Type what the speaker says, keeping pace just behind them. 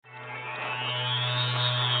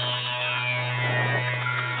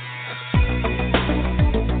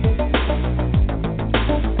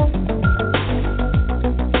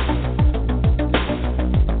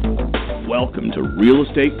Real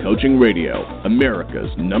Estate Coaching Radio,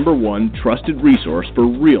 America's #1 trusted resource for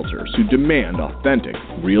realtors who demand authentic,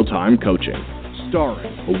 real-time coaching.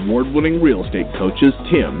 Starring award-winning real estate coaches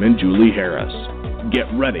Tim and Julie Harris. Get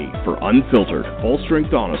ready for unfiltered,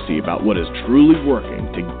 full-strength honesty about what is truly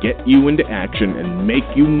working to get you into action and make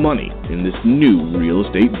you money in this new real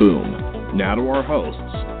estate boom. Now to our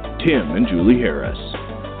hosts, Tim and Julie Harris.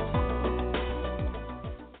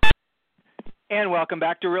 And welcome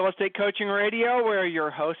back to Real Estate Coaching Radio. We're your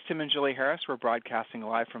hosts, Tim and Julie Harris. We're broadcasting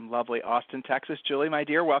live from lovely Austin, Texas. Julie, my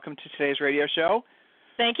dear, welcome to today's radio show.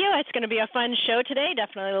 Thank you. It's going to be a fun show today.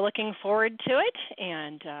 Definitely looking forward to it,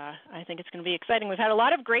 and I think it's going to be exciting. We've had a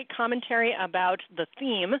lot of great commentary about the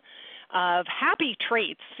theme of happy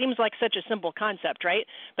traits. Seems like such a simple concept, right?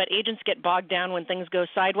 But agents get bogged down when things go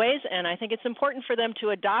sideways, and I think it's important for them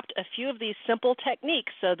to adopt a few of these simple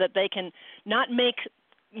techniques so that they can not make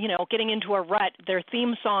getting into a rut, their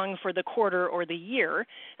theme song for the quarter or the year,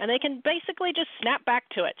 and they can basically just snap back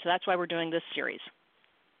to it. So that's why we're doing this series.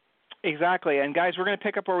 Exactly. And guys, we're going to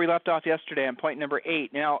pick up where we left off yesterday on point number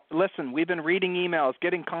 8. Now, listen, we've been reading emails,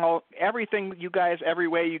 getting calls, everything you guys, every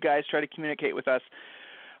way you guys try to communicate with us.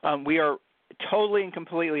 We are totally and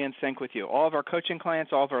completely in sync with you. All of our coaching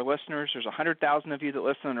clients, all of our listeners, there's 100,000 of you that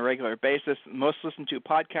listen on a regular basis. Most listen to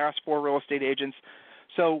podcasts for real estate agents.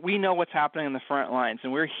 So we know what's happening in the front lines,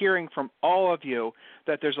 and we're hearing from all of you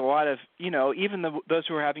that there's a lot of, even those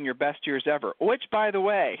who are having your best years ever, which, by the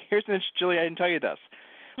way, here's this, Julie, I didn't tell you this.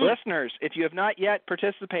 Listeners, if you have not yet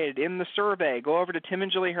participated in the survey, go over to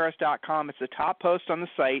timandjulieharris.com. It's the top post on the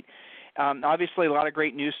site. Obviously, a lot of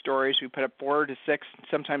great news stories. We put up 4 to 6,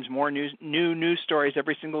 sometimes more new news stories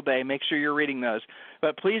every single day. Make sure you're reading those.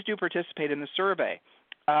 But please do participate in the survey.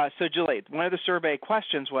 So, Julie, one of the survey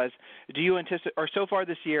questions was, do you anticipate, or so far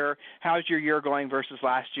this year, how's your year going versus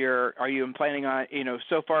last year? Are you planning on,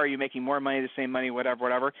 so far are you making more money, the same money,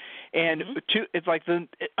 whatever? And it's like an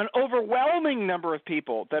overwhelming number of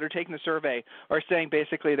people that are taking the survey are saying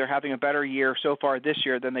basically they're having a better year so far this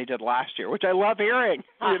year than they did last year, which I love hearing,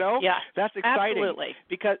 Yeah, That's exciting. Absolutely.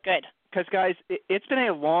 Good. Because, guys, it's been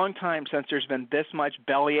a long time since there's been this much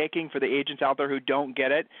belly aching for the agents out there who don't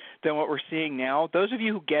get it than what we're seeing now. Those of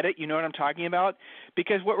you who get it, you know what I'm talking about.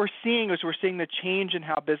 Because what we're seeing is we're seeing the change in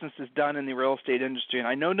how business is done in the real estate industry. And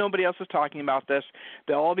I know nobody else is talking about this.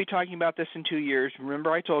 They'll all be talking about this in 2 years.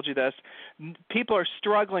 Remember I told you this. People are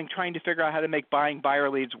struggling trying to figure out how to make buying buyer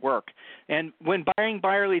leads work. And when buying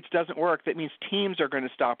buyer leads doesn't work, that means teams are going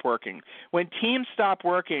to stop working. When teams stop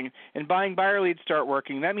working and buying buyer leads start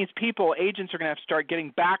working, that means agents are going to have to start getting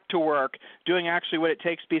back to work, doing actually what it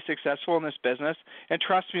takes to be successful in this business. And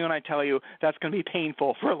trust me when I tell you, that's going to be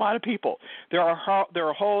painful for a lot of people. There are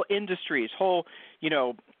whole industries,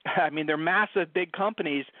 they're massive big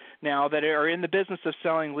companies now that are in the business of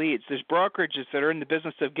selling leads. There's brokerages that are in the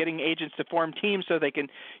business of getting agents to form teams so they can,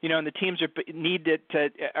 and the teams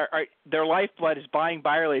their lifeblood is buying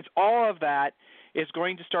buyer leads. All of that is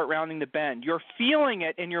going to start rounding the bend. You're feeling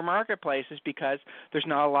it in your marketplaces because there's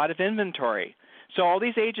not a lot of inventory. So all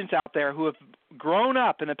these agents out there who have grown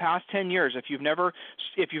up in the past 10 years, if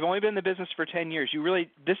you've only been in the business for 10 years,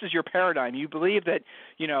 this is your paradigm. You believe that,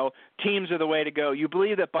 teams are the way to go. You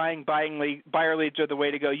believe that buyer leads are the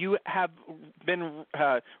way to go. You have been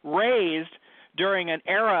raised during an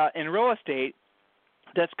era in real estate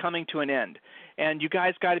that's coming to an end. And you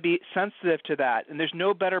guys got to be sensitive to that. And there's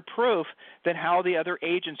no better proof than how the other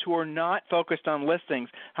agents who are not focused on listings,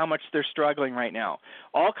 how much they're struggling right now.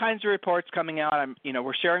 All kinds of reports coming out.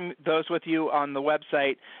 We're sharing those with you on the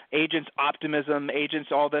website, Agents Optimism, Agents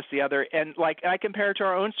all this, the other. And I compare it to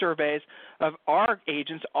our own surveys of our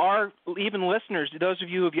agents, our even listeners, those of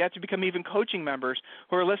you who have yet to become even coaching members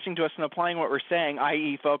who are listening to us and applying what we're saying,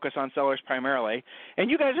 i.e. focus on sellers primarily. And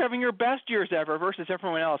you guys are having your best years ever versus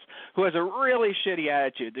everyone else who has a really shitty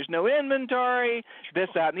attitude. There's no inventory, this,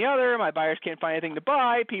 that, and the other. My buyers can't find anything to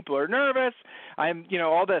buy. People are nervous.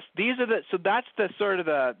 All this. So that's the sort of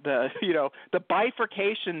the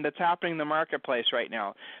bifurcation that's happening in the marketplace right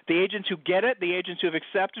now. The agents who get it, the agents who have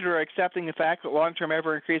accepted or are accepting the fact that long-term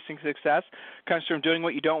ever-increasing success comes from doing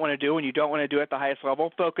what you don't want to do when you don't want to do it at the highest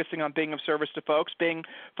level, focusing on being of service to folks, being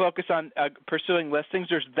focused on pursuing listings.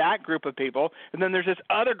 There's that group of people. And then there's this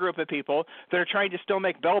other group of people that are trying to still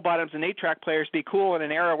make bell-bottoms and 8-track players be cool in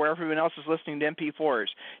an era where everyone else is listening to MP4s.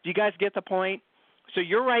 Do you guys get the point? So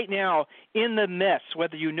you're right now in the midst,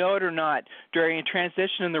 whether you know it or not, during a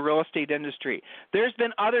transition in the real estate industry. There's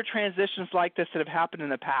been other transitions like this that have happened in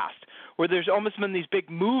the past, where there's almost been these big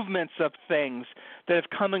movements of things that have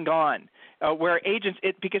come and gone, where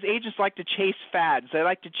because agents like to chase fads, they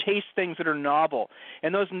like to chase things that are novel,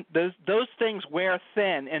 and those things wear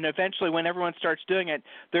thin, and eventually when everyone starts doing it,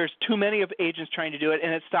 there's too many of agents trying to do it,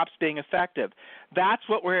 and it stops being effective. That's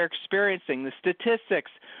what we're experiencing. The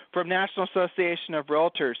statistics from National Association of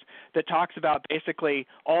Realtors that talks about basically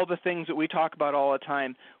all the things that we talk about all the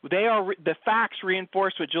time, the facts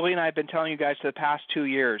reinforce what Julie and I have been telling you guys for the past 2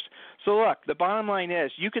 years. So look, the bottom line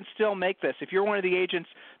is you can still make this. If you're one of the agents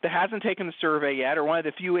that hasn't taken the survey yet, or one of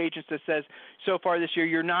the few agents that says so far this year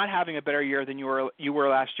you're not having a better year than you were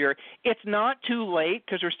last year, it's not too late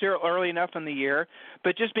because we're still early enough in the year.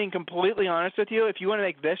 But just being completely honest with you, if you want to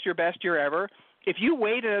make this your best year ever, if you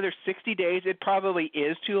wait another 60 days, it probably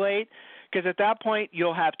is too late, because at that point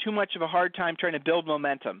you'll have too much of a hard time trying to build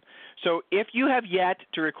momentum. So if you have yet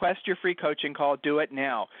to request your free coaching call, do it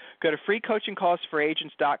now. Go to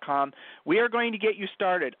freecoachingcallsforagents.com. We are going to get you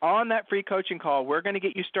started on that free coaching call. We're going to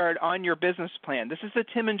get you started on your business plan. This is the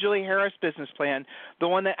Tim and Julie Harris business plan, the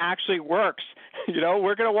one that actually works.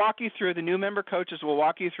 We're going to walk you through, the new member coaches will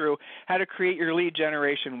walk you through how to create your lead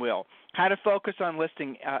generation wheel, how to focus on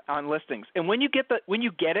listings. And when you get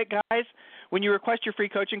it, guys, when you request your free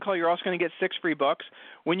coaching call, you're also going to get 6 free books.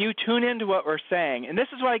 When you tune into what we're saying, and this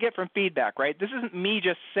is what I get from feedback, right? This isn't me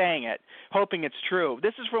just saying it, hoping it's true.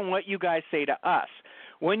 This is from what you guys say to us.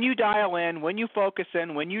 When you dial in, when you focus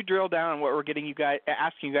in, when you drill down on what we're asking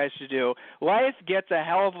you guys to do, life gets a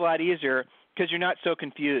hell of a lot easier because you're not so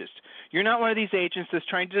confused. You're not one of these agents that's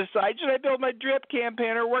trying to decide, should I build my drip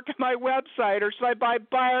campaign or work on my website, or should I buy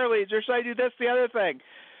buyer leads, or should I do this, the other thing?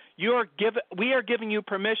 We are giving you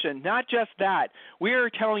permission. Not just that. We are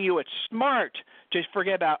telling you it's smart to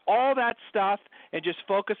forget about all that stuff and just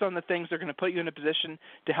focus on the things that are going to put you in a position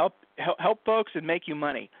to help folks and make you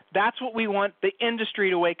money. That's what we want the industry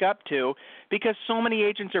to wake up to, because so many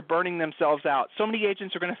agents are burning themselves out. So many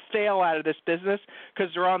agents are going to fail out of this business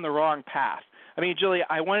because they're on the wrong path. I mean, Julie,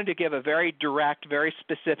 I wanted to give a very direct, very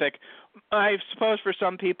specific, I suppose for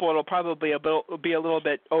some people it'll probably be a little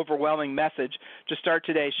bit overwhelming message to start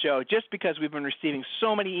today's show, just because we've been receiving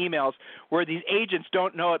so many emails where these agents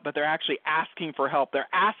don't know it, but they're actually asking for help. They're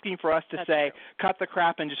asking for us to cut the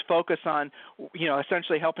crap and just focus on,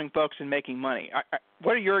 essentially helping folks and making money.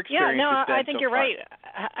 What are your experiences? Yeah, no, I think so you're far? right.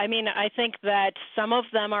 I mean, I think that some of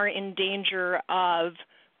them are in danger of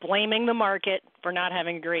blaming the market for not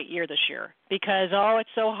having a great year this year because, it's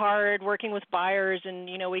so hard working with buyers and,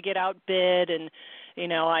 we get outbid and,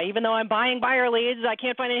 even though I'm buying buyer leads, I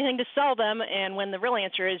can't find anything to sell them. And when the real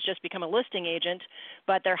answer is just become a listing agent,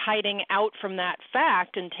 but they're hiding out from that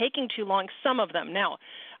fact and taking too long, some of them. Now,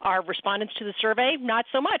 our respondents to the survey, not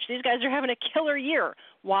so much. These guys are having a killer year.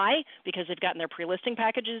 Why? Because they've gotten their pre-listing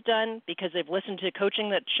packages done, because they've listened to coaching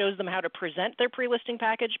that shows them how to present their pre-listing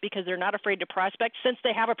package, because they're not afraid to prospect. Since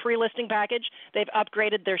they have a pre-listing package, they've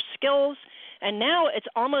upgraded their skills. And now it's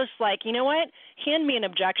almost like, you know what? Hand me an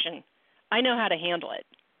objection. I know how to handle it.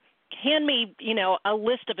 Hand me, a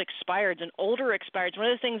list of expireds and older expireds. One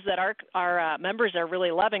of the things that our members are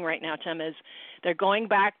really loving right now, Tim, is they're going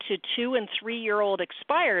back to 2- and 3-year-old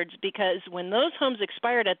expireds, because when those homes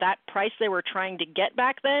expired at that price they were trying to get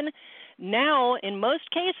back then, now in most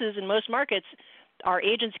cases, in most markets, our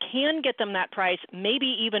agents can get them that price,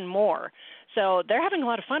 maybe even more. So they're having a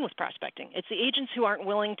lot of fun with prospecting. It's the agents who aren't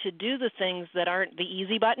willing to do the things that aren't the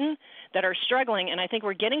easy button that are struggling, and I think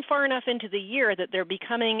we're getting far enough into the year that they're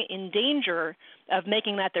becoming in danger of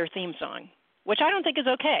making that their theme song, which I don't think is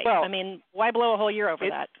okay. Well, I mean, why blow a whole year over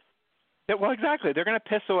that? Well, exactly. They're going to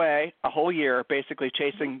piss away a whole year basically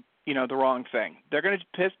chasing the wrong thing. They're going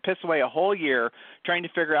to piss away a whole year trying to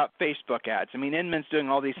figure out Facebook ads. I mean, Inman's doing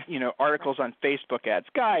all these, articles on Facebook ads.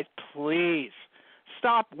 Guys, please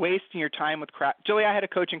stop wasting your time with crap. Julie, I had a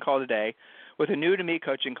coaching call today with a new-to-me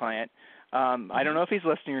coaching client. I don't know if he's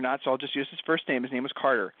listening or not, so I'll just use his first name. His name was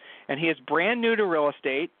Carter, and he is brand new to real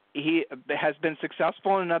estate. He has been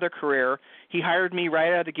successful in another career. He hired me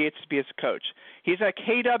right out of the gates to be his coach. He's a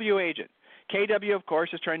KW agent. KW, of course,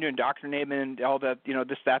 is trying to indoctrinate him in all the,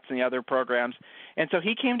 this, that's, and the other programs. And so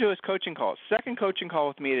he came to his coaching call, second coaching call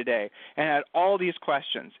with me today, and had all these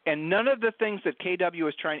questions. And none of the things that KW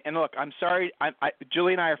was trying – and look, I'm sorry,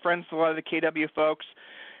 Julie and I are friends with a lot of the KW folks.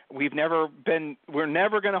 We're never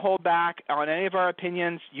going to hold back on any of our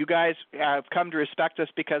opinions. You guys have come to respect us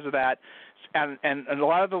because of that. And a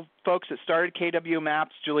lot of the folks that started KW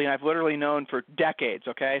Maps, Julie and I've literally known for decades,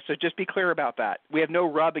 okay? So just be clear about that. We have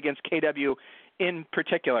no rub against KW in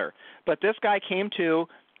particular. But this guy came to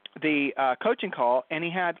the coaching call, and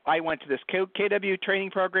I went to this KW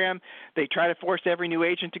training program. They try to force every new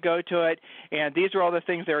agent to go to it, and these are all the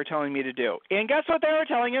things they were telling me to do. And guess what they were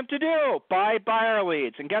telling him to do? Buy buyer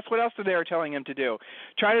leads. And guess what else they were telling him to do?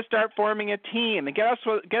 Try to start forming a team. And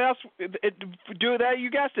do that,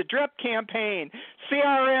 you guessed it, drip campaign,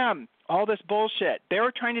 CRM, all this bullshit. They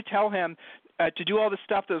were trying to tell him to do all this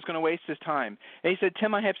stuff that was going to waste his time. And he said,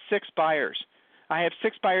 Tim, I have 6 buyers. I have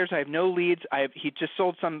 6 buyers. I have no leads. He just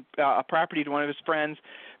sold a property to one of his friends,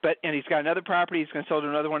 and he's got another property he's going to sell to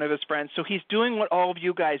another one of his friends. So he's doing what all of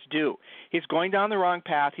you guys do. He's going down the wrong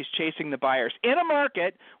path. He's chasing the buyers in a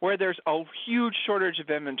market where there's a huge shortage of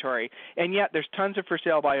inventory, and yet there's tons of for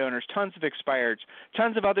sale by owners, tons of expireds,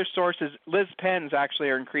 tons of other sources. Liz Penn's actually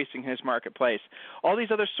are increasing his marketplace. All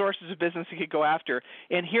these other sources of business he could go after,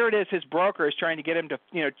 and here it is. His broker is trying to get him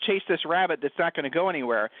to chase this rabbit that's not going to go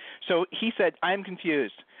anywhere. So he said, I'm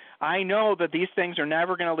confused. I know that these things are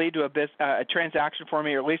never going to lead to a transaction for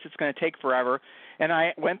me, or at least it's going to take forever. And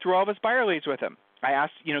I went through all of his buyer leads with him. I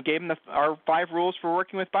asked, gave him our 5 rules for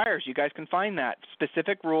working with buyers. You guys can find that.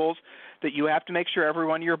 Specific rules that you have to make sure every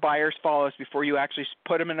one of your buyers follows before you actually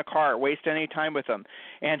put them in a car, waste any time with them.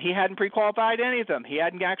 And he hadn't pre-qualified any of them. He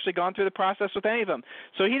hadn't actually gone through the process with any of them.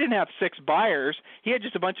 So he didn't have 6 buyers. He had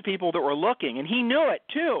just a bunch of people that were looking, and he knew it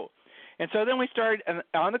too. And so then we started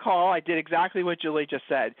on the call. I did exactly what Julie just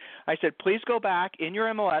said. I said, please go back in your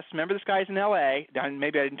MLS. Remember, this guy's in L.A.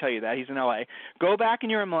 Maybe I didn't tell you that. He's in L.A. Go back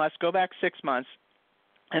in your MLS. Go back 6 months,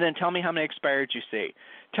 and then tell me how many expireds you see.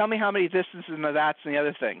 Tell me how many this and the that's and the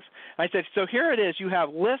other things. I said, so here it is. You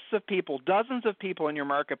have lists of people, dozens of people in your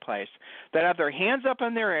marketplace that have their hands up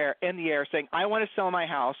in the air saying, I want to sell my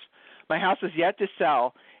house. My house is yet to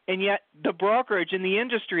sell, and yet the brokerage in the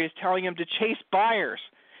industry is telling them to chase buyers.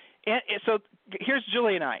 And so here's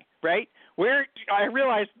Julie and I, right? I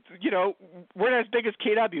realized, we're not as big as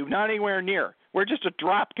KW, not anywhere near. We're just a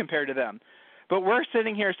drop compared to them. But we're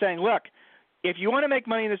sitting here saying, look, if you want to make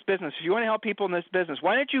money in this business, if you want to help people in this business,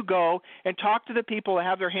 why don't you go and talk to the people that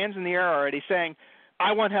have their hands in the air already saying,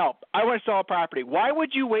 I want help. I want to sell a property. Why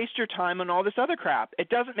would you waste your time on all this other crap? It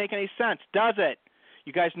doesn't make any sense, does it?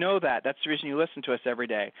 You guys know that. That's the reason you listen to us every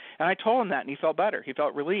day. And I told him that, and he felt better. He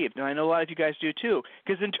felt relieved. And I know a lot of you guys do too.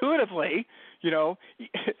 Because intuitively,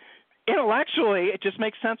 intellectually, it just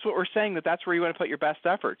makes sense what we're saying, that's where you want to put your best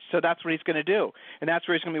efforts. So that's what he's going to do. And that's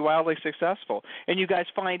where he's going to be wildly successful. And you guys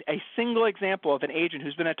find a single example of an agent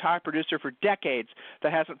who's been a top producer for decades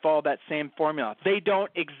that hasn't followed that same formula. They don't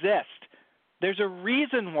exist. There's a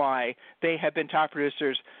reason why they have been top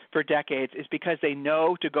producers for decades, is because they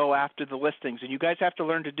know to go after the listings. And you guys have to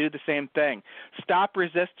learn to do the same thing. Stop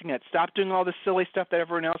resisting it. Stop doing all the silly stuff that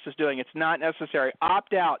everyone else is doing. It's not necessary.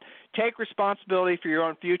 Opt out. Take responsibility for your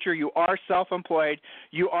own future. You are self-employed.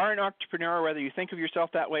 You are an entrepreneur, whether you think of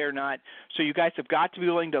yourself that way or not. So you guys have got to be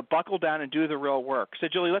willing to buckle down and do the real work. So,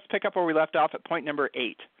 Julie, let's pick up where we left off at point number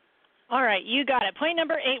 8. All right, you got it. Point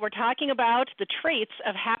number 8, we're talking about the traits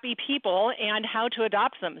of happy people and how to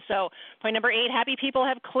adopt them. So point number 8, happy people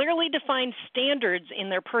have clearly defined standards in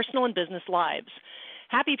their personal and business lives.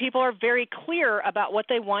 Happy people are very clear about what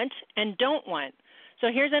they want and don't want. So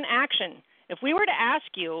here's an action. If we were to ask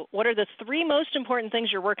you, what are the 3 most important things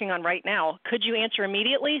you're working on right now, could you answer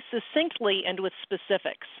immediately, succinctly, and with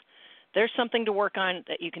specifics? There's something to work on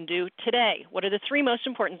that you can do today. What are the 3 most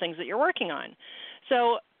important things that you're working on?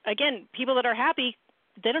 So again, people that are happy,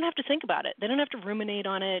 they don't have to think about it. They don't have to ruminate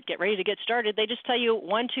on it, get ready to get started. They just tell you,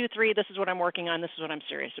 1, 2, 3, this is what I'm working on, this is what I'm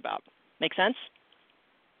serious about. Make sense?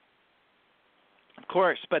 Of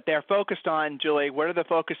course, but they're focused on, Julie, where the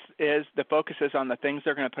focus is? The focus is on the things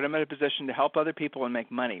that are going to put them in a position to help other people and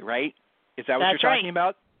make money, right? Is that what That's you're talking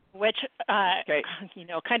about? Which, okay.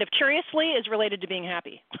 Kind of curiously is related to being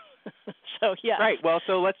happy. So, yeah. Right. Well,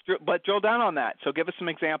 so let's drill down on that. So give us some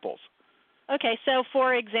examples. Okay, so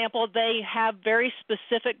for example, they have very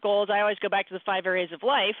specific goals. I always go back to the 5 areas of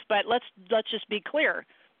life, but let's just be clear.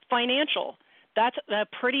 Financial, that's a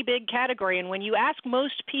pretty big category. And when you ask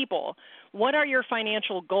most people, what are your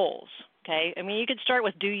financial goals? Okay, I mean, you could start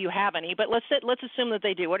with, do you have any? But let's assume that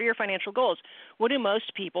they do. What are your financial goals? What do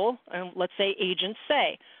most people, let's say agents,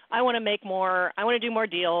 say? I want to make more. I want to do more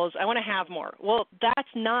deals. I want to have more. Well, that's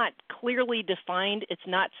not clearly defined. It's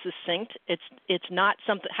not succinct. It's not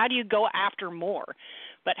something. How do you go after more?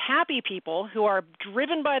 But happy people who are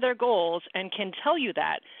driven by their goals and can tell you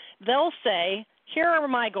that, they'll say, here are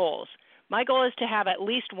my goals. My goal is to have at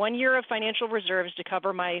least 1 year of financial reserves to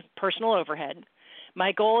cover my personal overhead.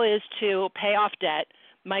 My goal is to pay off debt.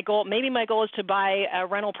 Maybe my goal is to buy a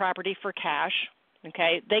rental property for cash.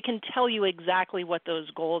 Okay, they can tell you exactly what those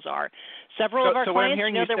goals are. Several of our clients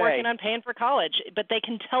know they're working on paying for college, but they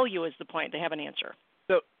can tell you is the point. They have an answer.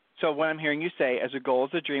 So what I'm hearing you say, as a goal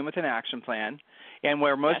is a dream with an action plan, and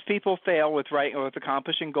where most people fail with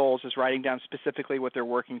accomplishing goals is writing down specifically what they're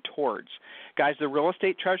working towards. Guys, the Real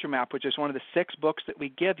Estate Treasure Map, which is one of the 6 books that we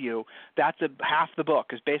give you, that's half the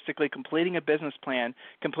book, is basically completing a business plan,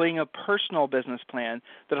 completing a personal business plan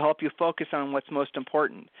that'll help you focus on what's most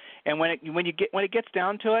important. And when it gets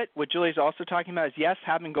down to it, what Julie's also talking about is, yes,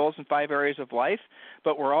 having goals in 5 areas of life,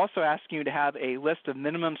 but we're also asking you to have a list of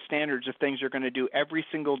minimum standards of things you're going to do every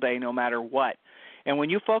single day, no matter what. And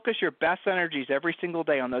when you focus your best energies every single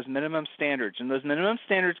day on those minimum standards, and those minimum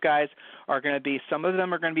standards, guys, are going to be, some of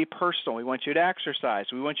them are going to be personal. We want you to exercise.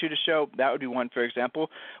 We want you to show, that would be one, for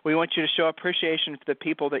example. We want you to show appreciation for the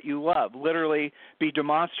people that you love, literally be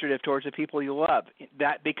demonstrative towards the people you love.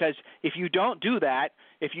 That, because if you don't do that,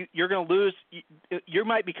 you're going to lose, you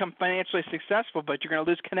might become financially successful, but you're going to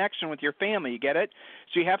lose connection with your family. You get it?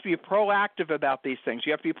 So you have to be proactive about these things.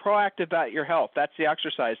 You have to be proactive about your health. That's the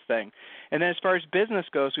exercise thing. And then as far as business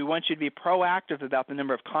goes, we want you to be proactive about the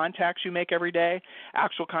number of contacts you make every day,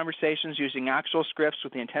 actual conversations using actual scripts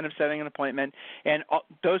with the intent of setting an appointment, and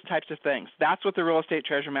those types of things. That's what the Real Estate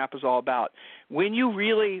Treasure Map is all about. When you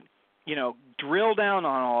really drill down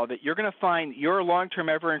on all of it, you're going to find your long-term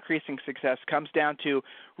ever-increasing success comes down to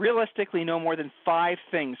realistically no more than 5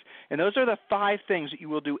 things. And those are the 5 things that you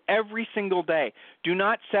will do every single day. Do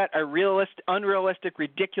not set a unrealistic,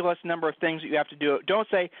 ridiculous number of things that you have to do. Don't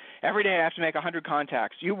say, every day I have to make 100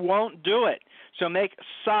 contacts. You won't do it. So make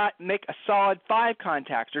a solid 5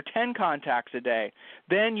 contacts or 10 contacts a day.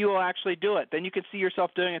 Then you will actually do it. Then you can see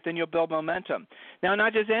yourself doing it. Then you'll build momentum. Now,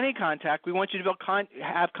 not just any contact. We want you to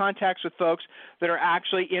have contacts with folks that are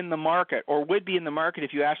actually in the market or would be in the market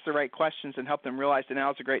if you ask the right questions and help them realize that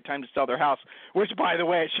now is a great time to sell their house, which, by the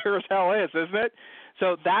way, it sure as hell is, isn't it?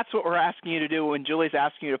 So that's what we're asking you to do when Julie's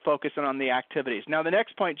asking you to focus in on the activities. Now, the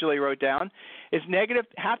next point Julie wrote down is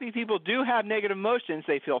happy people do have negative emotions.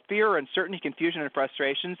 They feel fear, uncertainty, confusion, and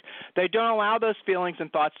frustrations. They don't allow those feelings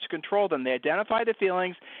and thoughts to control them. They identify the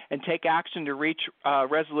feelings and take action to reach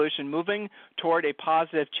resolution, moving toward a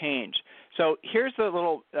positive change. So here's the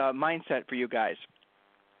little mindset for you guys.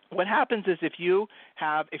 What happens is if you're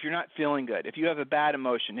not feeling good, if you have a bad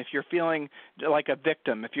emotion, if you're feeling like a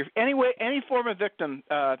victim, if you're any form of victim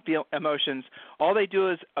emotions, all they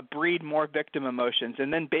do is breed more victim emotions,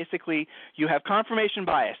 and then basically you have confirmation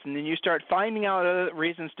bias, and then you start finding out other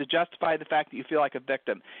reasons to justify the fact that you feel like a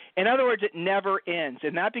victim. In other words, it never ends,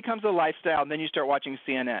 and that becomes a lifestyle, and then you start watching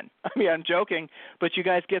CNN. I mean, I'm joking, but you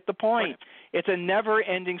guys get the point. It's a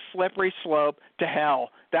never-ending slippery slope to hell.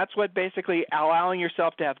 That's what basically allowing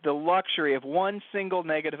yourself to have the luxury of one single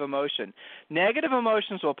negative emotion. Negative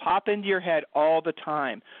emotions will pop into your head all the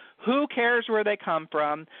time. Who cares where they come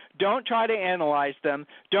from? Don't try to analyze them.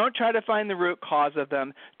 Don't try to find the root cause of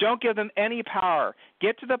them. Don't give them any power.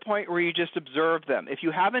 Get to the point where you just observe them. If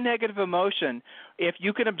you have a negative emotion, if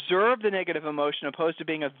you can observe the negative emotion opposed to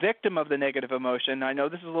being a victim of the negative emotion, I know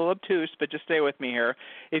this is a little obtuse, but just stay with me here.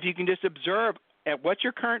 If you can just observe what's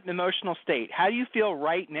your current emotional state, how do you feel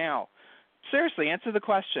right now? Seriously, answer the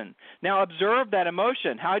question. Now observe that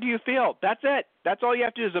emotion. How do you feel? That's it. That's all you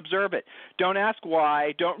have to do is observe it. Don't ask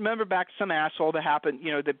why. Don't remember back to some asshole that happened,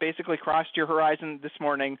 that basically crossed your horizon this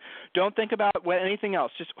morning. Don't think about anything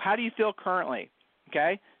else. Just how do you feel currently?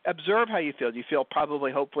 Okay? Observe how you feel. Do you feel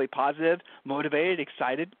probably, hopefully positive, motivated,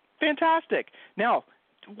 excited? Fantastic. Now,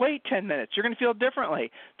 wait 10 minutes. You're going to feel differently.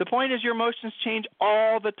 The point is your emotions change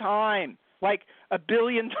all the time, like a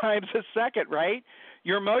billion times a second, right?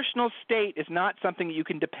 Your emotional state is not something that you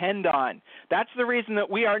can depend on. That's the reason that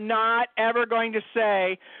we are not ever going to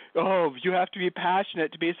say, oh, you have to be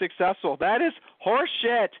passionate to be successful. That is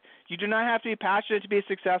horseshit. You do not have to be passionate to be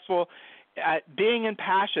successful. Being in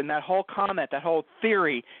passion, that whole comment, that whole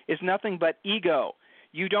theory is nothing but ego.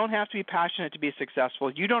 You don't have to be passionate to be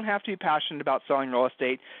successful. You don't have to be passionate about selling real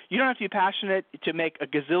estate. You don't have to be passionate to make a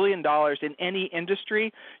gazillion dollars in any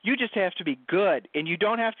industry. You just have to be good, and you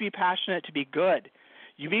don't have to be passionate to be good.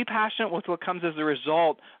 You be passionate with what comes as a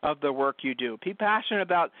result of the work you do. Be passionate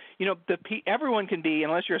about, everyone can be,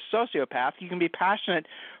 unless you're a sociopath, you can be passionate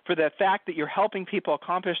for the fact that you're helping people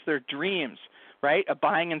accomplish their dreams, right, of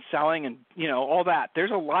buying and selling and, all that.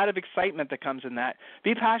 There's a lot of excitement that comes in that.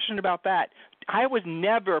 Be passionate about that. I was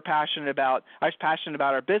passionate about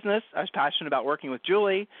our business. I was passionate about working with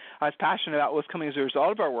Julie. I was passionate about what's coming as a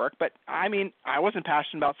result of our work. But, I wasn't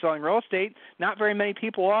passionate about selling real estate. Not very many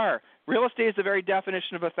people are. Real estate is the very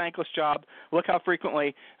definition of a thankless job. Look how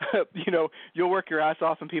frequently, you'll work your ass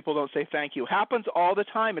off and people don't say thank you. Happens all the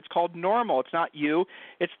time. It's called normal. It's not you.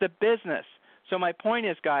 It's the business. So my point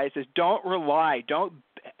is, guys, is don't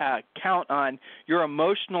count on your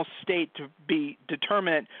emotional state to be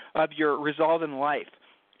determinant of your result in life.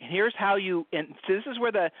 And here's how and this is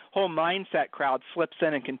where the whole mindset crowd slips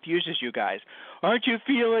in and confuses you guys. Aren't you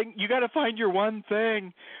feeling, you got to find your one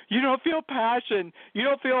thing. You don't feel passion. You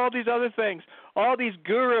don't feel all these other things. All these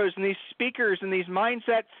gurus and these speakers and these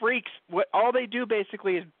mindset freaks, all they do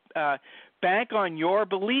basically is bank on your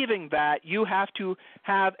believing that you have to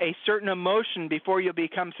have a certain emotion before you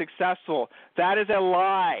become successful. That is a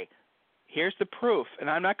lie. Here's the proof, and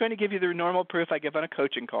I'm not going to give you the normal proof I give on a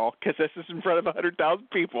coaching call because this is in front of 100,000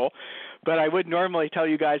 people, but I would normally tell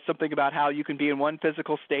you guys something about how you can be in one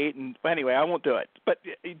physical state, and anyway, I won't do it. But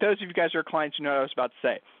those of you guys who are clients, you know what I was about to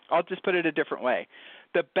say. I'll just put it a different way.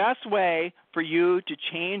 The best way for you to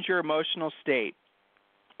change your emotional state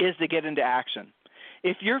is to get into action.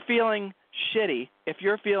 If you're feeling shitty, if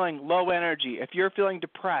you're feeling low energy, if you're feeling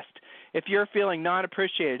depressed, if you're feeling not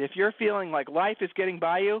appreciated, if you're feeling like life is getting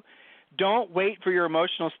by you, don't wait for your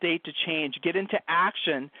emotional state to change. Get into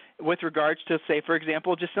action with regards to, say, for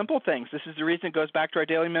example, just simple things. This is the reason it goes back to our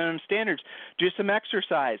daily minimum standards. Do some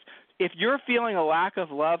exercise. If you're feeling a lack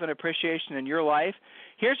of love and appreciation in your life,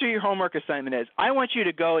 here's what your homework assignment is. I want you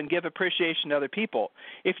to go and give appreciation to other people.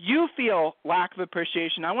 If you feel lack of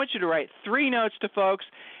appreciation, I want you to write 3 notes to folks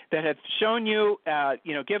that have shown you,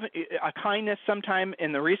 given a kindness sometime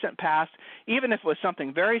in the recent past, even if it was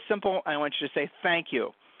something very simple. I want you to say thank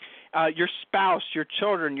you. Your spouse, your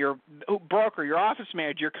children, your broker, your office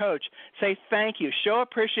manager, your coach, say thank you. Show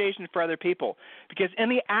appreciation for other people. Because in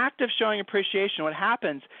the act of showing appreciation, what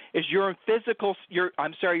happens is your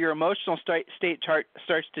emotional state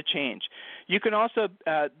starts to change. You can also,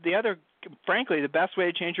 frankly, the best way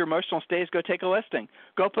to change your emotional state is go take a listing.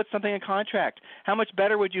 Go put something in contract. How much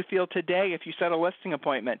better would you feel today if you set a listing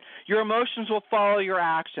appointment? Your emotions will follow your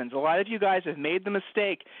actions. A lot of you guys have made the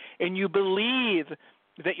mistake, and you believe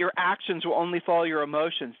that your actions will only follow your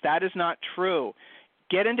emotions. That is not true.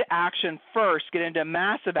 Get into action first. Get into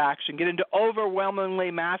massive action. Get into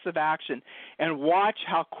overwhelmingly massive action, and watch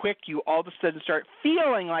how quick you all of a sudden start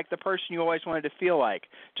feeling like the person you always wanted to feel like.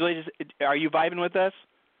 Julie, are you vibing with this?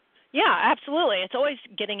 Yeah, absolutely. It's always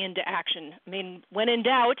getting into action. I mean, when in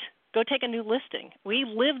doubt, go take a new listing. We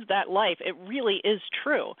lived that life. It really is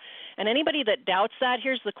true. And anybody that doubts that,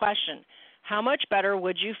 here's the question. How much better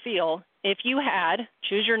would you feel if you had,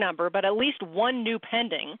 choose your number, but at least 1 new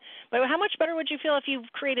pending? But how much better would you feel if you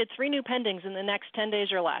created 3 new pendings in the next 10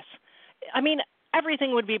 days or less? I mean,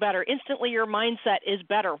 everything would be better. Instantly, your mindset is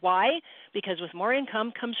better. Why? Because with more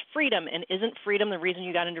income comes freedom. And isn't freedom the reason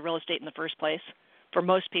you got into real estate in the first place? For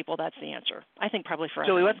most people, that's the answer. I think probably for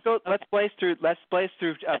Julie, everyone. let's blaze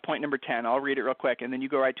through point number 10. I'll read it real quick, and then you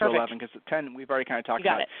go right to Perfect. 11 because 10 we've already kind of talked You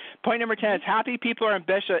got about. it. Point number 10 is happy people are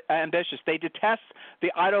ambitious. They detest the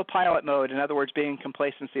autopilot mode, in other words, being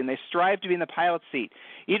complacency, and they strive to be in the pilot seat,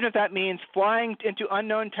 even if that means flying into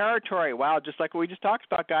unknown territory. Wow, just like what we just talked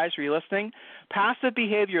about, guys. Are you listening? Passive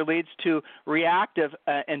behavior leads to reactive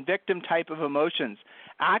and victim type of emotions.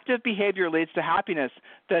 Active behavior leads to happiness.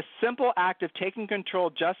 The simple act of taking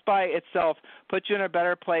control just by itself puts you in a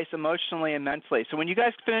better place emotionally and mentally. So when you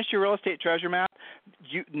guys finish your real estate treasure map,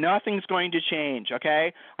 nothing's going to change,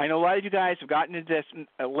 okay? I know a lot of you guys have gotten into this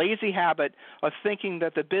lazy habit of thinking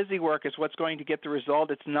that the busy work is what's going to get the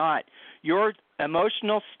result. It's not. Your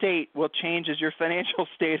emotional state will change as your financial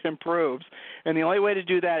state improves. And the only way to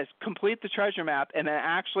do that is complete the treasure map and then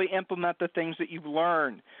actually implement the things that you've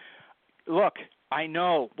learned. Look, I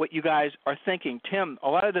know what you guys are thinking. Tim, a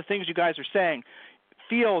lot of the things you guys are saying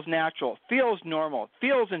feels natural, feels normal,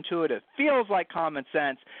 feels intuitive, feels like common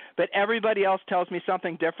sense, but everybody else tells me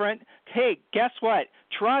something different. Hey, guess what?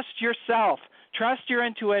 Trust yourself. Trust your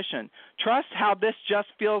intuition. Trust how this just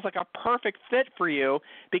feels like a perfect fit for you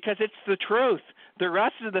because it's the truth. The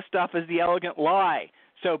rest of the stuff is the elegant lie.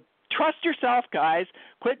 So trust yourself, guys.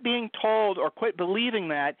 Quit being told or quit believing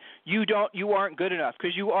that you aren't good enough,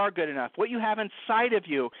 because you are good enough. What you have inside of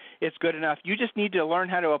you is good enough. You just need to learn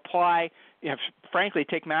how to apply, frankly,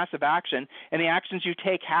 take massive action, and the actions you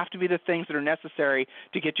take have to be the things that are necessary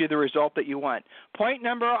to get you the result that you want. Point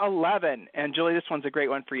number 11, and Julie, this one's a great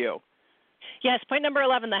one for you. Yes, point number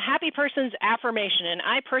 11, the happy person's affirmation. And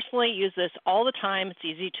I personally use this all the time. It's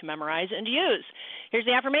easy to memorize and use. Here's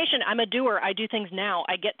the affirmation. I'm a doer. I do things now.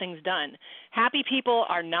 I get things done. Happy people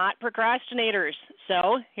are not procrastinators.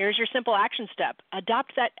 So here's your simple action step.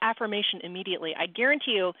 Adopt that affirmation immediately. I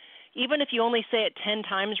guarantee you, even if you only say it 10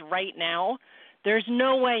 times right now, There's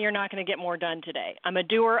no way you're not going to get more done today. I'm a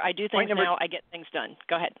doer. I do things now. I get things done.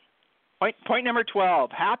 Go ahead. Point number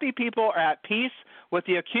 12. Happy people are at peace with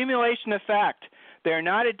the accumulation effect. They're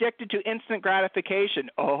not addicted to instant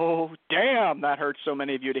gratification. Oh, damn, that hurts so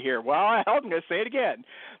many of you to hear. Well, I'm going to say it again.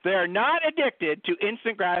 They're not addicted to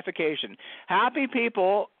instant gratification. Happy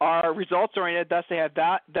people are results-oriented, thus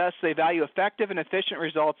they value effective and efficient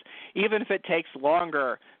results, even if it takes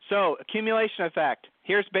longer. So, accumulation effect.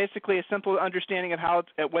 Here's basically a simple understanding of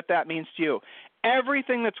what that means to you.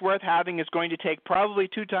 Everything that's worth having is going to take probably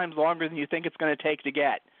 2 times longer than you think it's going to take to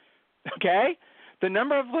get. Okay? The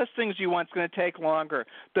number of listings you want is going to take longer.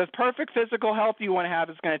 The perfect physical health you want to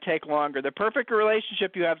have is going to take longer. The perfect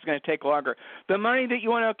relationship you have is going to take longer. The money that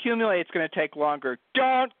you want to accumulate is going to take longer.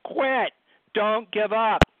 Don't quit. Don't give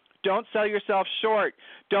up. Don't sell yourself short.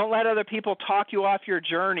 Don't let other people talk you off your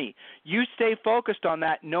journey. You stay focused on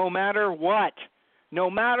that no matter what. No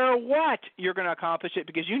matter what, you're going to accomplish it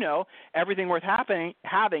because you know everything worth having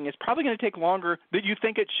is probably going to take longer than you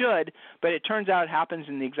think it should, but it turns out it happens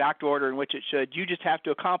in the exact order in which it should. You just have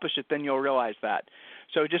to accomplish it, then you'll realize that.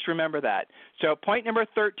 So just remember that. So point number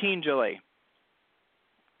 13, Julie.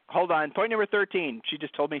 Hold on. Point number 13. She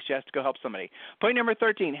just told me she has to go help somebody. Point number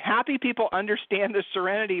 13. Happy people understand the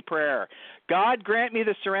serenity prayer. God grant me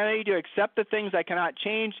the serenity to accept the things I cannot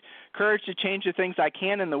change, courage to change the things I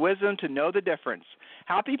can, and the wisdom to know the difference.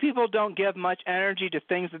 Happy people don't give much energy to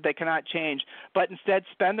things that they cannot change, but instead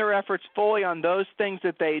spend their efforts fully on those things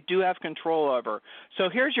that they do have control over. So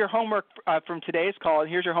here's your homework from today's call, and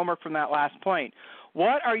here's your homework from that last point.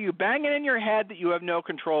 What are you banging in your head that you have no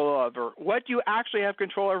control over? What do you actually have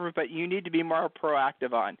control over but you need to be more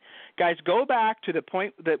proactive on? Guys, go back to the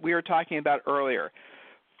point that we were talking about earlier.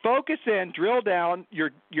 Focus in, drill down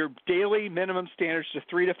your daily minimum standards to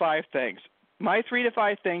 3 to 5 things. My 3 to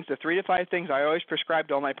 5 things, the 3 to 5 things I always prescribe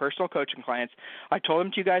to all my personal coaching clients. I told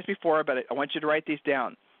them to you guys before, but I want you to write these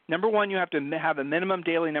down. Number 1, you have to have a minimum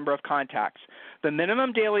daily number of contacts. The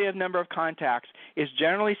minimum daily number of contacts is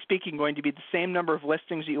generally speaking going to be the same number of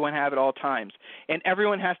listings that you want to have at all times. And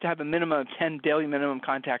everyone has to have a minimum of 10 daily minimum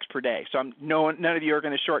contacts per day. So none of you are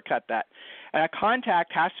going to shortcut that. And a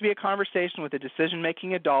contact has to be a conversation with a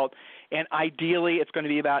decision-making adult, and ideally it's going to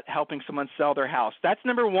be about helping someone sell their house. That's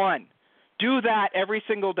number 1. Do that every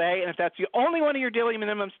single day, and if that's the only one of your daily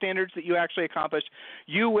minimum standards that you actually accomplish,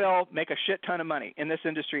 you will make a shit ton of money in this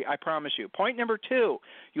industry, I promise you. Point number 2,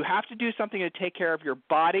 you have to do something to take care of your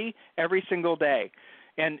body every single day.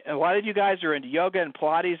 And a lot of you guys are into yoga and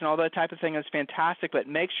Pilates and all that type of thing. It's fantastic, but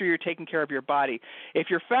make sure you're taking care of your body. If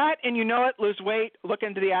you're fat and you know it, lose weight, look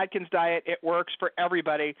into the Atkins diet. It works for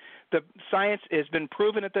everybody. The science has been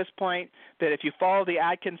proven at this point that if you follow the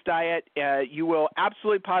Atkins diet, you will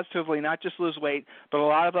absolutely positively not just lose weight, but a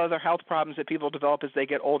lot of other health problems that people develop as they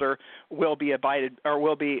get older will be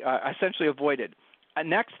essentially avoided.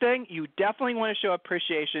 Next thing, you definitely want to show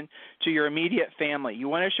appreciation to your immediate family. You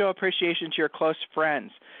want to show appreciation to your close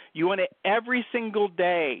friends. You want to every single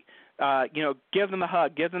day, give them a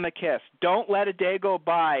hug, give them a kiss. Don't let a day go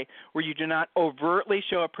by where you do not overtly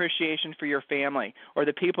show appreciation for your family or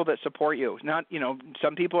the people that support you.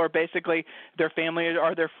 Some people are basically their family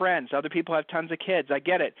are their friends. Other people have tons of kids. I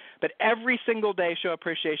get it. But every single day, show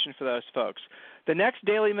appreciation for those folks. The next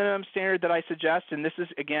daily minimum standard that I suggest, and this is,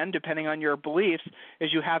 again, depending on your beliefs,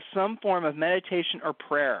 is you have some form of meditation or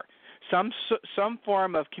prayer, some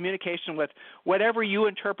form of communication with whatever you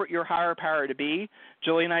interpret your higher power to be.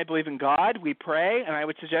 Julie and I believe in God. We pray, and I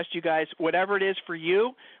would suggest you guys, whatever it is for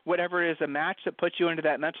you, whatever it is a match that puts you into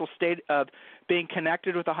that mental state of being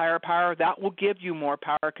connected with a higher power, that will give you more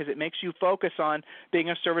power because it makes you focus on being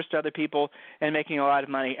of service to other people and making a lot of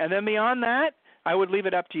money. And then beyond that, I would leave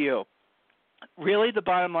it up to you. Really, the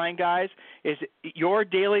bottom line, guys, is your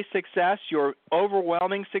daily success, your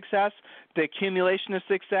overwhelming success, the accumulation of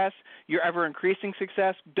success, your ever-increasing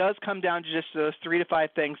success does come down to just those 3 to 5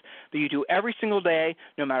 things that you do every single day,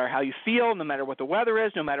 no matter how you feel, no matter what the weather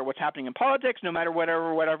is, no matter what's happening in politics, no matter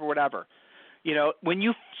whatever. When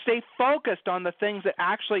you stay focused on the things that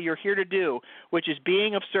actually you're here to do, which is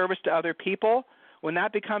being of service to other people, when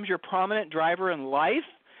that becomes your prominent driver in life,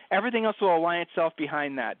 everything else will align itself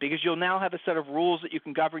behind that because you'll now have a set of rules that you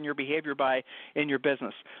can govern your behavior by in your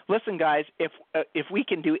business. Listen, guys, if we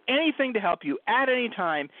can do anything to help you at any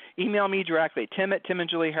time, email me directly,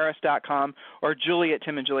 tim@timandjulieharris.com or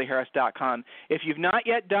julie@timandjulieharris.com. If you've not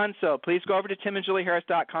yet done so, please go over to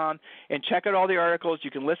timandjulieharris.com and check out all the articles.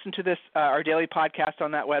 You can listen to our daily podcast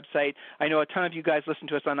on that website. I know a ton of you guys listen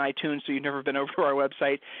to us on iTunes, so you've never been over to our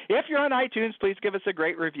website. If you're on iTunes, please give us a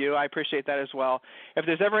great review. I appreciate that as well. If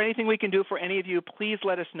there's ever ever anything we can do for any of you, please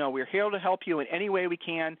let us know. We're here to help you in any way we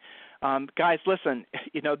can. Guys, listen,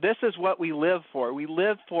 this is what we live for. We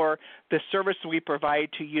live for the service we provide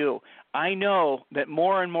to you. I know that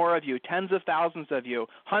more and more of you, tens of thousands of you,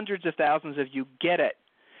 hundreds of thousands of you get it.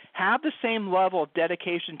 Have the same level of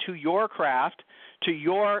dedication to your craft, to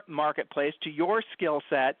your marketplace, to your skill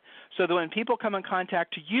set, so that when people come in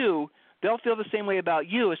contact to you, they'll feel the same way about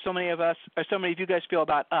you as so many of you guys feel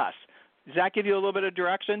about us. Does that give you a little bit of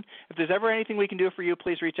direction? If there's ever anything we can do for you,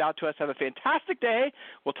 please reach out to us. Have a fantastic day.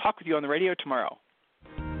 We'll talk with you on the radio tomorrow.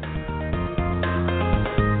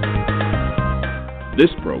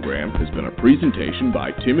 This program has been a presentation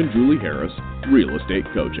by Tim and Julie Harris, Real Estate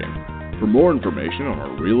Coaching. For more information on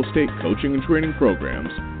our real estate coaching and training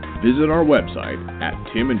programs, visit our website at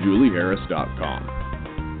timandjulieharris.com.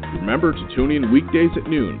 Remember to tune in weekdays at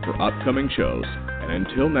noon for upcoming shows. And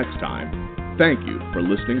until next time, thank you for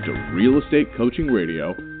listening to Real Estate Coaching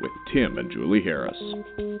Radio with Tim and Julie Harris.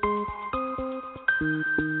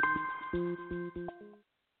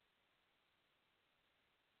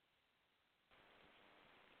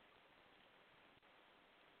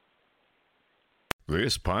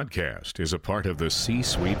 This podcast is a part of the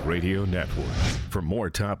C-Suite Radio Network. For more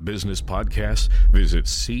top business podcasts, visit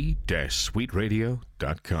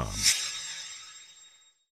c-suiteradio.com.